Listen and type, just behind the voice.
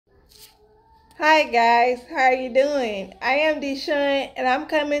Hi guys, how are you doing? I am Deshawn and I'm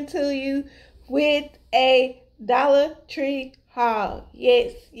coming to you with a Dollar Tree haul.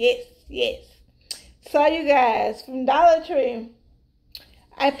 Yes, yes, yes. So you guys, from Dollar Tree,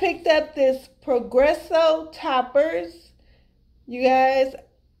 I picked up this Progresso toppers. You guys,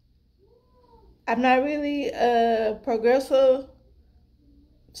 I'm not really a Progresso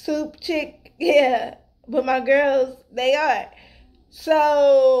soup chick, yeah, but my girls, they are.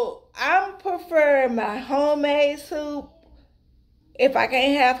 So I prefer my homemade soup. If I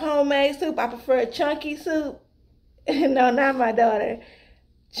can't have homemade soup, I prefer chunky soup. No, not my daughter.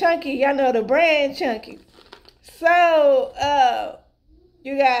 Chunky, y'all know the brand Chunky. So,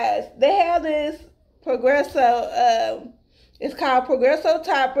 you guys, they have this Progresso, it's called Progresso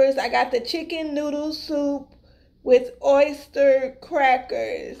Toppers. I got the chicken noodle soup with oyster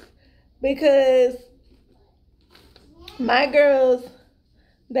crackers because my girls,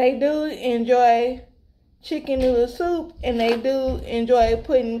 they do enjoy chicken noodle soup and they do enjoy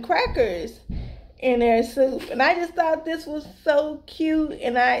putting crackers in their soup. And I just thought this was so cute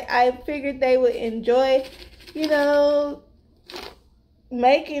and I figured they would enjoy,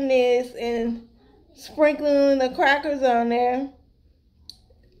 making this and sprinkling the crackers on there.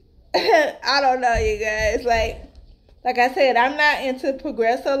 I don't know, you guys. Like I said, I'm not into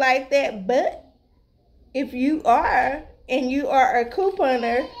Progresso like that, but if you are and you are a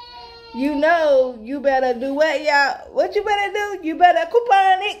couponer, you know you better do what, y'all? What you better do? You better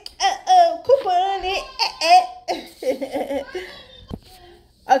coupon it. Coupon it.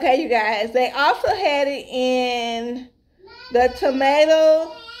 Okay, you guys. They also had it in the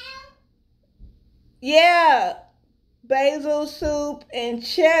tomato, basil soup and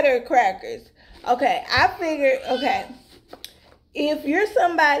cheddar crackers. Okay, I figured, if you're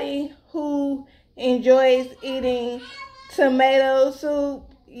somebody who enjoys eating tomato soup,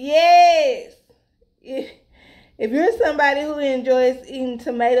 yes. If you're somebody who enjoys eating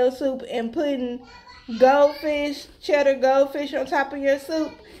tomato soup and putting cheddar goldfish on top of your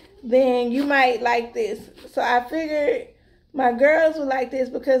soup, then you might like this. So I figured my girls would like this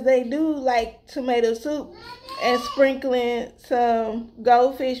because they do like tomato soup and sprinkling some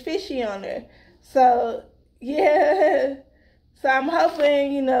goldfish fishy on there. So, yeah. So I'm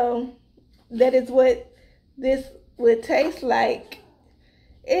hoping, that is what this would taste like.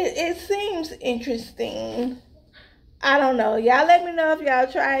 It seems interesting. I don't know. Y'all let me know if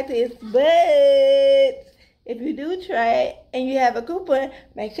y'all tried this. But if you do try it and you have a coupon,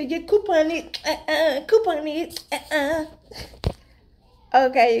 make sure you coupon it. Coupon it.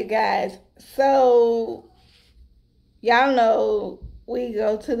 Okay, you guys. So, y'all know we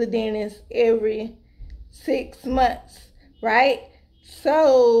go to the dentist every 6 months, right?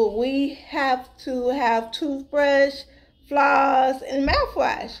 So, we have to have toothbrush, floss, and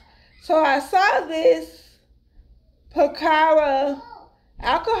mouthwash. So I saw this Purcara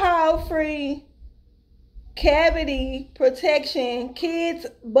alcohol-free cavity protection kids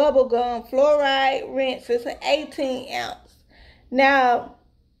bubblegum fluoride rinse. It's an 18 ounce. Now,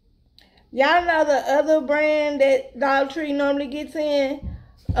 y'all know the other brand that Dollar Tree normally gets in?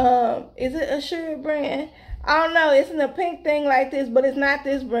 Is it Assured brand? I don't know. It's in a pink thing like this, but it's not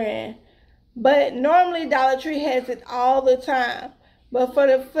this brand. But normally Dollar Tree has it all the time. But for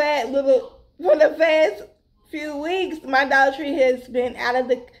the past few weeks, my Dollar Tree has been out of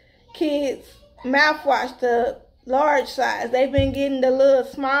the kids' mouthwash, the large size. They've been getting the little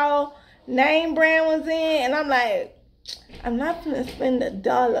small name brand ones in, and I'm like, I'm not gonna spend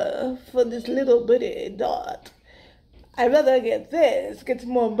 $1 for this little bitty dot. I'd rather get get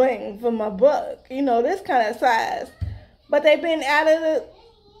more bang for my buck. This kind of size. But they've been out of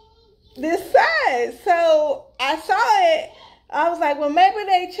this size. So I saw it. I was like, well, maybe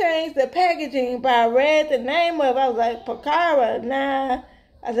they changed the packaging, but I read the name of it. I was like, Purcara. Nah,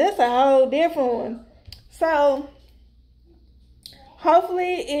 that's a whole different one. So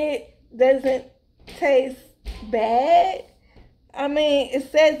hopefully it doesn't taste bad. I mean, it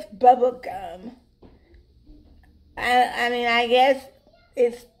says bubble gum. I guess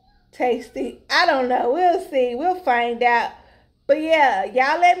it's tasty. I don't know. We'll see. We'll find out. But yeah,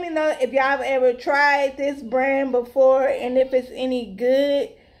 y'all let me know if y'all have ever tried this brand before and if it's any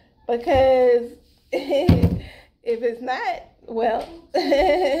good. Because if it's not, well,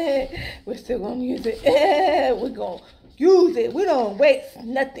 we're still going to use it. We're going to use it. We don't waste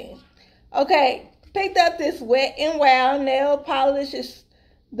nothing. Okay, picked up this Wet n Wild nail polish. It's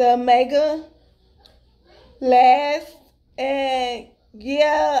the Mega Last. And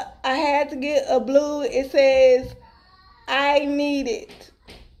yeah, I had to get a blue. It says, I need it.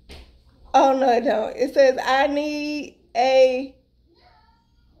 Oh, no, it don't. It says, I need a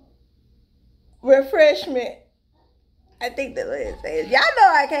refreshment. I think that's what it says. Y'all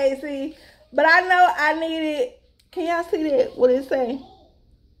know I can't see, but I know I needed. Can y'all see that? What it say?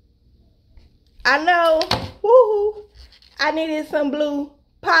 I know. Woohoo! I needed some blue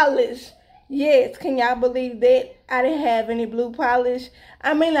polish. Yes, can y'all believe that? I didn't have any blue polish.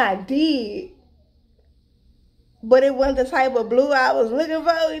 I mean, I did, but it wasn't the type of blue I was looking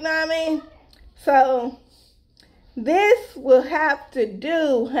for. You know what I mean? So this will have to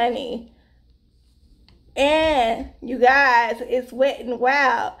do, honey. And you guys, it's Wet n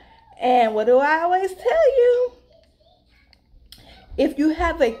Wild. And what do I always tell you? If you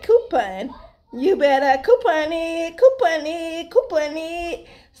have a coupon, you better coupon it, coupon it, coupon it.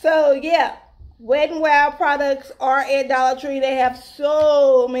 So yeah, Wet n Wild products are at Dollar Tree. They have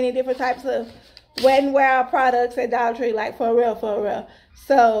so many different types of Wet n Wild products at Dollar Tree, like for real, for real.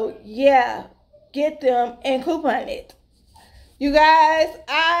 So yeah, get them and coupon it. You guys,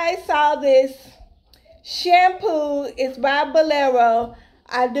 I saw this shampoo. It's by Bolero.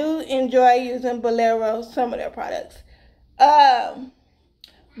 I do enjoy using Bolero, some of their products.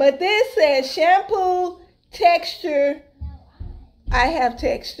 But this says shampoo texture. I have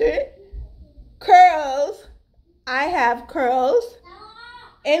texture. Curls. I have curls.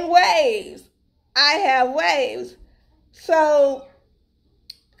 And waves. I have waves. So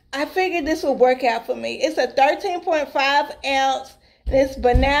I figured this would work out for me. It's a 13.5 ounce. And it's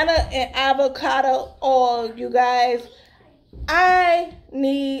banana and avocado oil, you guys. I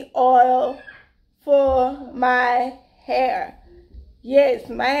need oil for my hair. Yes,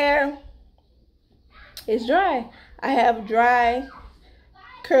 my hair is dry. I have dry,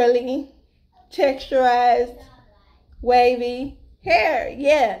 curly, texturized, wavy hair.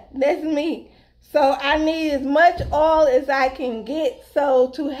 Yeah, that's me. So I need as much oil as I can get.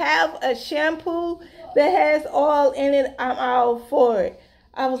 So to have a shampoo that has oil in it, I'm all for it.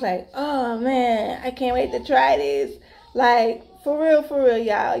 I was like, oh man, I can't wait to try this. Like, for real,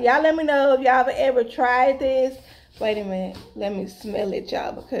 y'all. Y'all let me know if y'all ever tried this. Wait a minute. Let me smell it,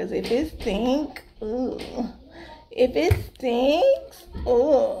 y'all, because if it stinks, ooh. If it stinks,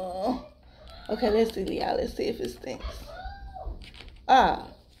 ooh. Okay, let's see, y'all. Let's see if it stinks. Ah,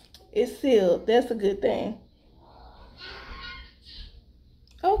 it's sealed. That's a good thing.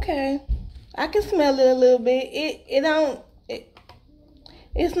 Okay. I can smell it a little bit.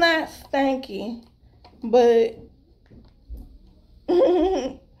 It's not stanky, but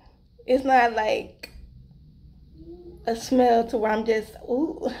it's not like a smell to where I'm just,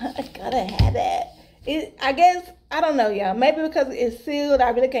 ooh, I gotta have that. I guess, I don't know, y'all. Maybe because it's sealed,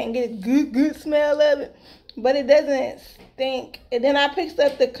 I really can't get a good smell of it. But it doesn't stink. And then I picked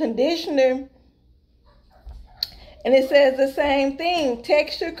up the conditioner, and it says the same thing.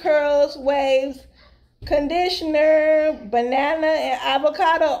 Texture, curls, waves, conditioner, banana, and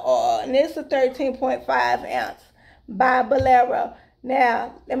avocado oil. And it's a 13.5 ounce by Bolero.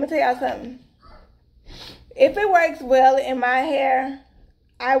 Now, let me tell y'all something. If it works well in my hair,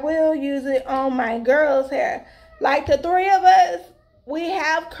 I will use it on my girl's hair. Like the three of us, we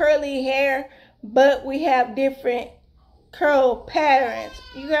have curly hair, but we have different curl patterns.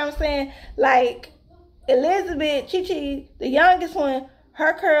 You know what I'm saying? Like Elizabeth, Chi, the youngest one,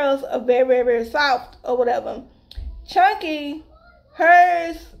 her curls are very soft or whatever. Chunky,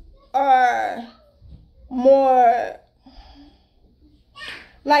 hers are more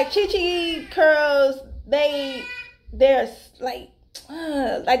like Chi curls. They're like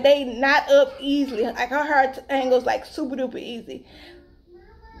they knot up easily. Like her hair angles like super duper easy.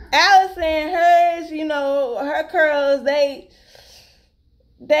 Allison, hers, you know, her curls, they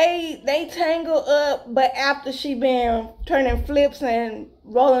tangle up, but after she been turning flips and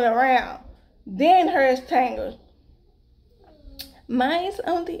rolling around, then hers tangles. Mine's,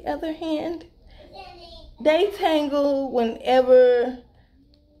 on the other hand, they tangle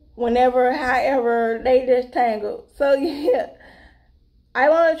however, they just tangle. So yeah, I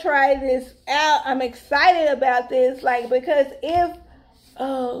want to try this out. I'm excited about this, like, because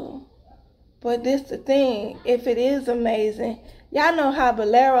but this the thing, if it is amazing, y'all know how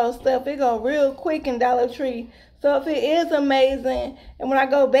Bolero stuff, it go real quick in Dollar Tree. So if it is amazing, and when I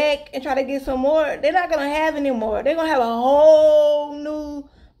go back and try to get some more, they're not going to have any more. They're going to have a whole new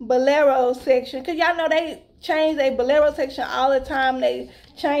Bolero section. Because y'all know they change their Bolero section all the time. They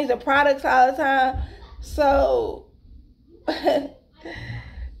change the products all the time. So,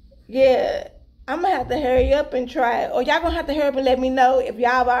 yeah, I'm going to have to hurry up and try it. Or y'all going to have to hurry up and let me know if y'all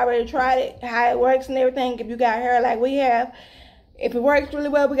have already tried it, how it works and everything. If you got hair like we have. If it works really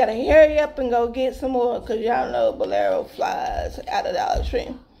well, we got to hurry up and go get some more. Because y'all know Bolero flies out of Dollar Tree.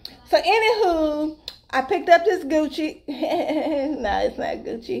 So, anywho, I picked up this Gucci. No, it's not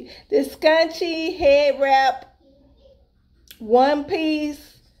Gucci. This scrunchy head wrap, one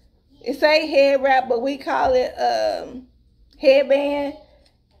piece. It say head wrap, but we call it headband.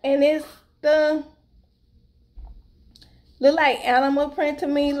 And it's the look like animal print to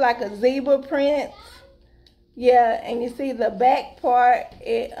me, like a zebra print. Yeah, and you see the back part,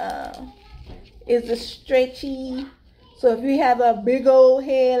 it is a stretchy. So if you have a big old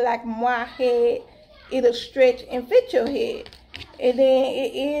head like my head, it'll stretch and fit your head. And then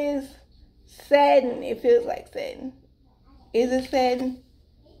it is satin. It feels like satin. Is it satin?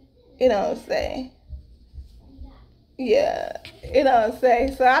 It don't say. Yeah, it don't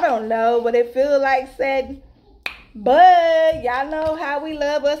say. So I don't know, but it feels like satin. But y'all know how we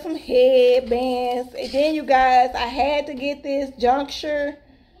love us some headbands. And then you guys, I had to get this Juncture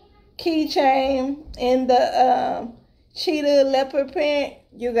keychain in the cheetah leopard print.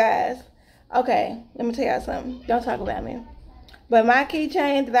 You guys, okay, let me tell y'all something. Don't talk about me. But my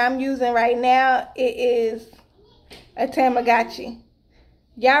keychain that I'm using right now, it is a Tamagotchi.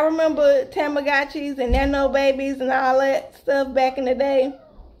 Y'all remember Tamagotchis and Nano babies and all that stuff back in the day?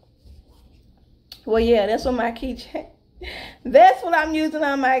 Well, yeah, that's what my keychain. That's what I'm using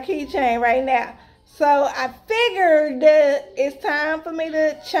on my keychain right now. So I figured that it's time for me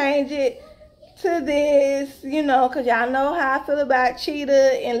to change it to this, you know, because y'all know how I feel about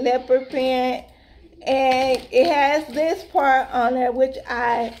cheetah and leopard print. And it has this part on there, which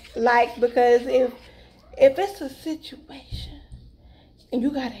I like, because if it's a situation and you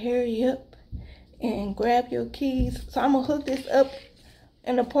got to hurry up and grab your keys. So I'm going to hook this up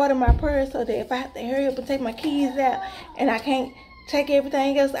in a part of my purse so that if I have to hurry up and take my keys out and I can't take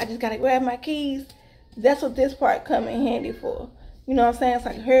everything else, I just got to grab my keys. That's what this part come in handy for. You know what I'm saying? It's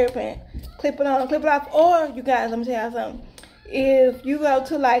like hurry up and clip it on, clip it off. Or, you guys, let me tell you something. If you go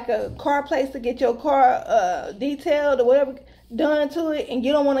to like a car place to get your car detailed or whatever done to it, and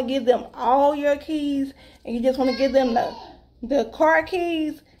you don't want to give them all your keys and you just want to give them the car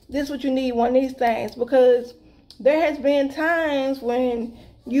keys, this is what you need, one of these things. Because there has been times when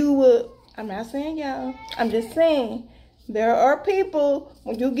you would, I'm not saying y'all, I'm just saying, there are people,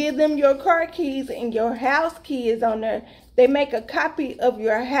 when you give them your car keys and your house key is on there, they make a copy of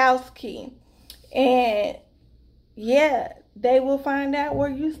your house key. And yeah, they will find out where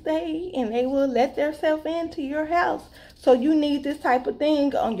you stay and they will let themselves into your house. So you need this type of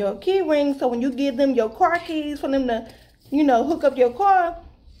thing on your key ring. So when you give them your car keys for them to, you know, hook up your car,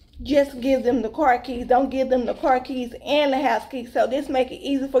 just give them the car keys. Don't give them the car keys and the house keys. So this make it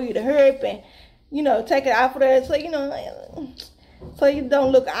easy for you to hurry up and, you know, take it off of there. So, you know, so you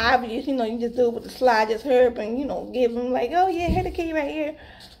don't look obvious. You know, you just do it with the slide. Just hurry up and, you know, give them like, oh yeah, here the key right here.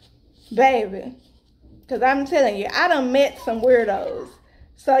 Baby. Because I'm telling you, I done met some weirdos.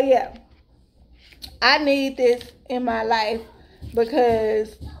 So yeah, I need this in my life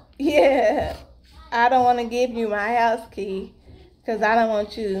because, yeah, I don't want to give you my house key because I don't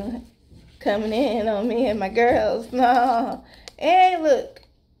want you coming in on me and my girls. No. And look,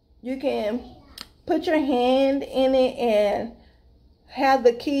 you can put your hand in it and have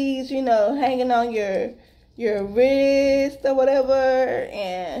the keys, you know, hanging on your wrist or whatever.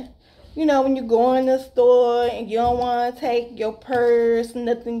 And you know, when you go in the store and you don't want to take your purse,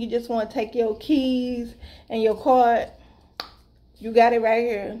 nothing, you just want to take your keys and your card, you got it right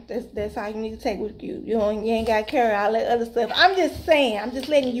here. That's all you need to take with you. You ain't got to carry all that other stuff. I'm just saying, I'm just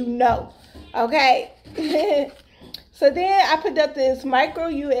letting you know, okay? So then I put up this micro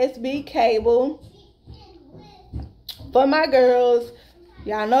USB cable for my girls.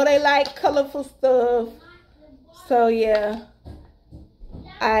 Y'all know they like colorful stuff. So yeah,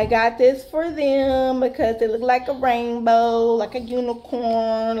 I got this for them because they look like a rainbow, like a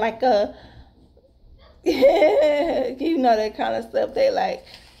unicorn, like a, you know, that kind of stuff they like.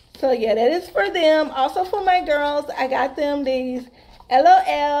 So yeah, that is for them. Also for my girls, I got them these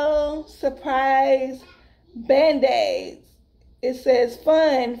LOL surprise band-aids. It says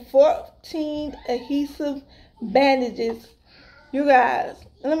fun 14 adhesive bandages. You guys,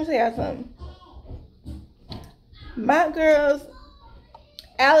 let me tell y'all something. My girls,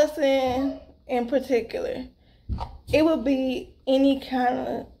 Allison in particular, it would be any kind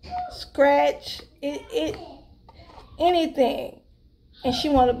of scratch, anything, and she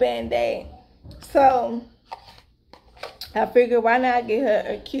want a band-aid. So I figured why not get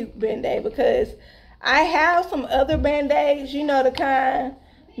her a cute band-aid, because I have some other band-aids, you know, the kind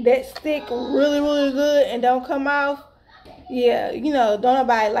that stick really, really good and don't come off. Yeah, you know, don't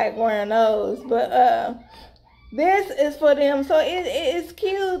nobody like wearing those, but this is for them. So it's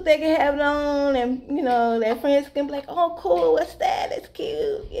cute. They can have it on, and you know, their friends can be like, oh cool, what's that? It's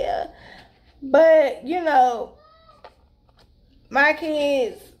cute. Yeah. But, you know, my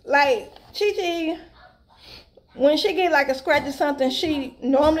kids, like, Chi, when she get like a scratch or something, she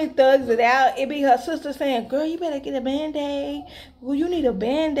normally thugs it out. It be her sister saying, girl, you better get a Band-Aid. Oh, you need a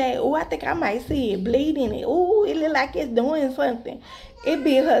Band-Aid. Oh, I think I might see it bleeding. It. Oh, it look like it's doing something. It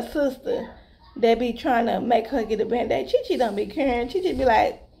be her sister that be trying to make her get a Band-Aid. Chi don't be caring. Chi be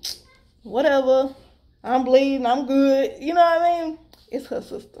like, whatever. I'm bleeding. I'm good. You know what I mean? It's her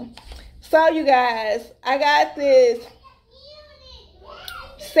sister. So, you guys, I got this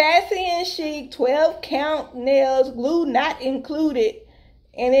Sassy and Chic 12 count nails, glue not included.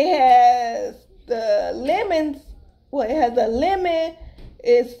 And it has the lemons. Well, it has a lemon.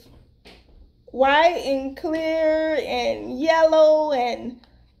 It's white and clear and yellow and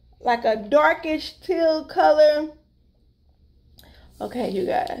like a darkish teal color. Okay, you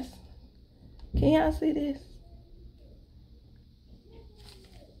guys. Can y'all see this?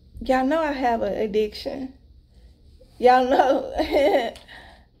 Y'all know I have an addiction. Y'all know.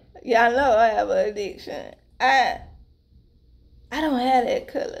 Y'all know I have an addiction. I don't have that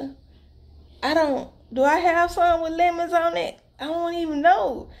color. Do I have some with lemons on it? I don't even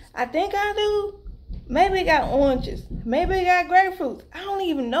know. I think I do. Maybe it got oranges. Maybe it got grapefruits. I don't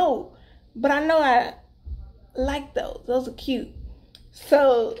even know. But I know I like those. Those are cute.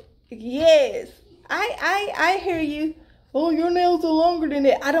 So, yes. I hear you. Oh, your nails are longer than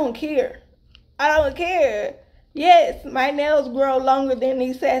that. I don't care. I don't care. Yes, my nails grow longer than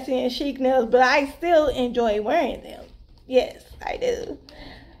these Sassy and Chic nails, but I still enjoy wearing them. Yes, I do.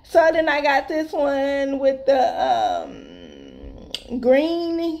 So then I got this one with the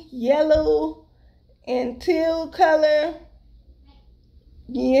green, yellow, and teal color.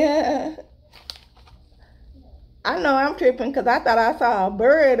 Yeah. I know I'm tripping because I thought I saw a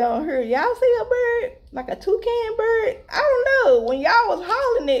bird on her. Y'all see a bird? Like a toucan bird? I don't know. When y'all was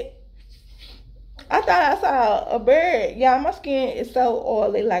hauling it, I thought I saw a bird. Y'all, my skin is so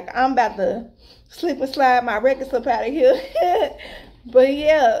oily. Like, I'm about to slip and slide my records up out of here. But,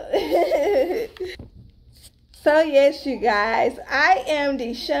 yeah. So, yes, you guys. I am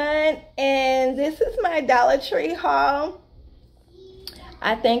Deshawn, and this is my Dollar Tree haul.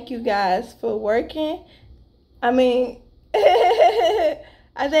 I thank you guys for working. I mean, I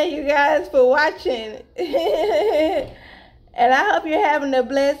thank you guys for watching. And I hope you're having a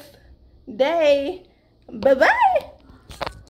blessed day. Bye-bye.